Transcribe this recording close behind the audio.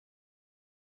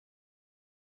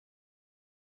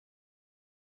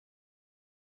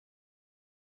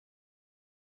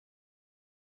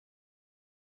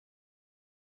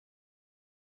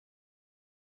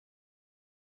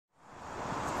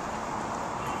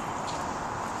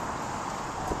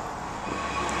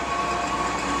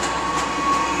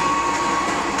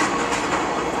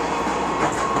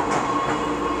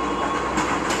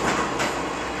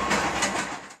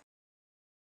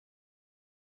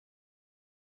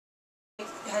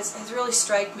has really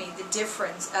struck me, the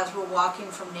difference as we're walking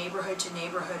from neighborhood to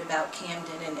neighborhood about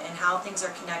Camden and how things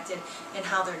are connected and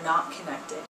how they're not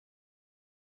connected.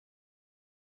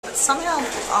 Somehow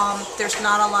there's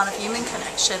not a lot of human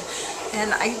connection,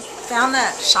 and I found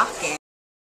that shocking.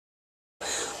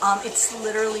 It's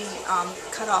literally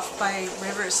cut off by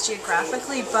rivers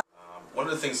geographically. But one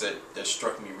of the things that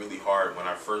struck me really hard when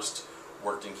I first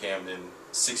worked in Camden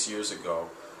 6 years ago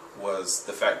was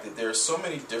the fact that there are so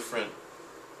many different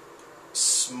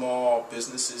small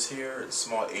businesses here and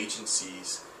small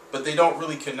agencies, but they don't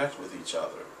really connect with each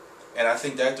other. And I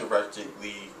think that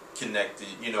directly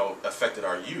affected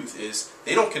our youth, is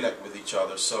they don't connect with each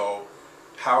other. So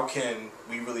how can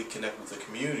we really connect with the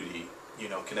community,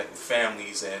 connect with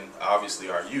families and obviously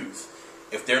our youth,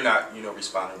 if they're not,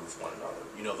 responding with one another?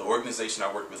 The organization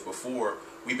I worked with before,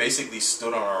 we basically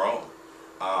stood on our own.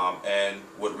 And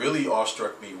what really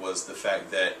awestruck me was the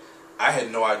fact that I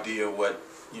had no idea what,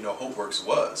 Hopeworks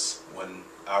was when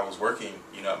I was working,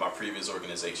 at my previous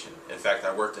organization. In fact,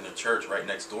 I worked in a church right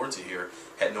next door to here,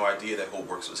 had no idea that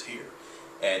Hopeworks was here.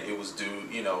 And it was due,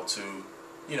 to,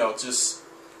 just,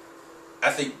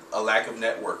 I think, a lack of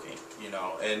networking,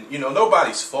 and,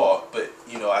 nobody's fault, but,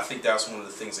 I think that's one of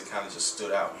the things that kind of just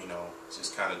stood out,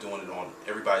 just kind of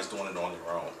everybody's doing it on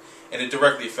their own. And it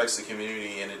directly affects the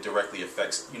community, and it directly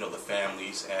affects, the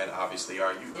families and obviously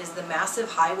our youth. It is the massive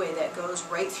highway that goes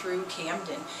right through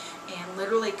Camden and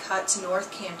literally cuts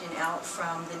North Camden out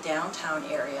from the downtown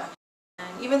area.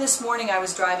 And even this morning I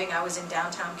was in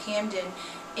downtown Camden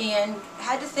and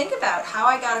had to think about how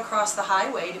I got across the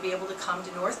highway to be able to come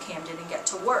to North Camden and get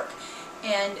to work.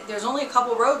 And there's only a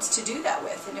couple roads to do that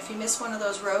with, and if you miss one of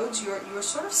those roads, you're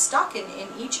sort of stuck in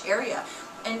each area.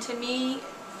 And to me,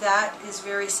 that is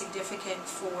very significant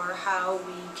for how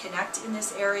we connect in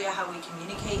this area, how we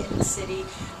communicate in the city.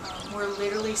 We're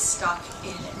literally stuck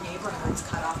in neighborhoods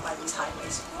cut off by these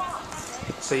highways.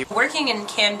 Working in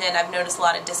Camden, I've noticed a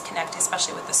lot of disconnect,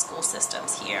 especially with the school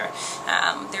systems here.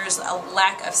 There's a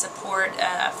lack of support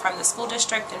from the school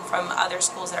district and from other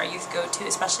schools that our youth go to,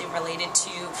 especially related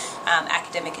to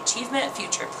academic achievement,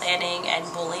 future planning, and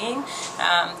bullying.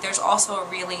 There's also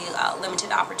really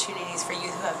limited opportunities for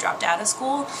youth who have dropped out of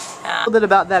school. A little bit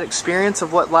about that experience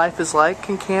of what life is like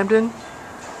in Camden.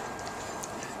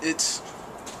 It's,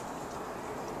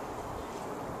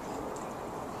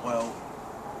 well,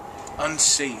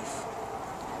 unsafe.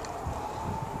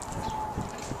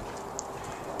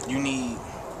 You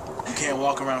can't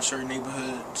walk around certain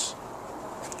neighborhoods.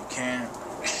 You can't,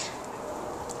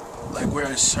 wear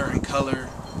a certain color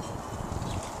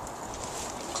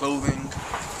clothing.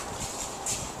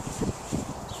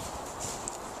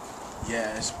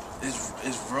 Yeah,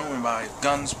 it's ruined by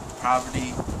guns,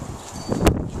 poverty,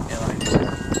 and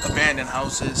abandoned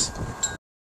houses.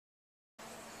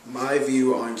 My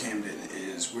view on Camden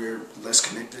is we're less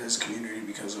connected as a community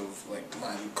because of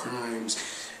violent crimes,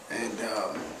 and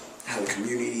how the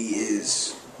community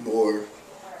is more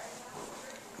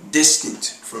distant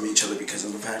from each other because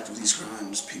of the fact of these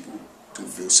crimes. People don't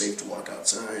feel safe to walk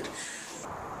outside.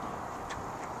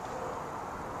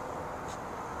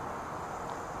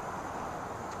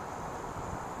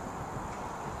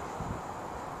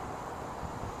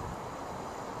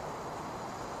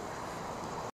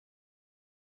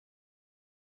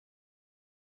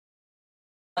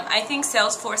 I think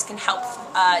Salesforce can help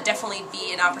definitely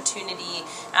be an opportunity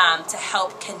to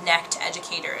help connect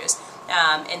educators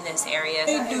in this area.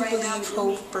 I do believe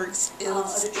Hopeworks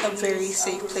is a very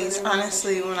safe place.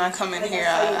 Honestly, when I come in here,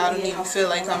 I don't even feel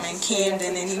like I'm in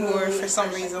Camden anymore for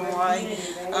some reason why.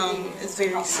 It's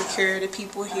very secure. The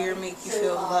people here make you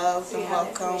feel loved and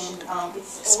welcomed,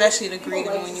 especially the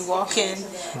greeting when you walk in.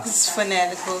 It's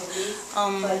fanatical.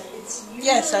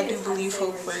 Yes, I do believe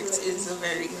Hopeworks is a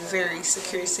very, very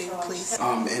secure, safe place.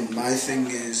 And my thing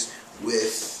is,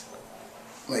 with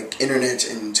internet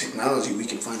and technology, we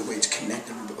can find a way to connect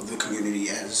the community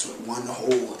as one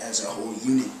whole, as a whole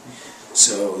unit.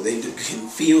 So they can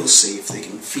feel safe. They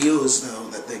can feel as though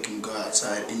that they can go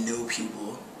outside and know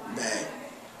people that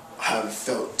have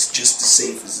felt just as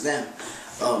safe as them.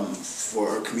 For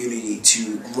our community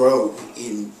to grow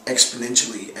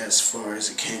exponentially as far as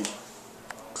it can.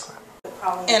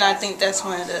 And I think that's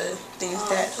one of the things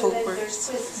that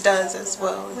Hopeworks does as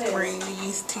well, is bring the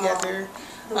youth together,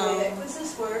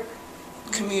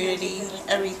 community,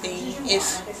 everything.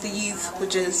 If the youth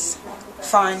would just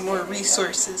find more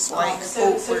resources like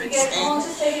Hopeworks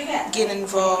and get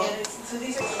involved.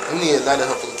 I need a lot of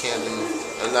help in Camden.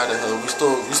 A lot of help.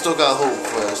 We still got hope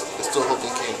for us. There's still hope in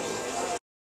Camden.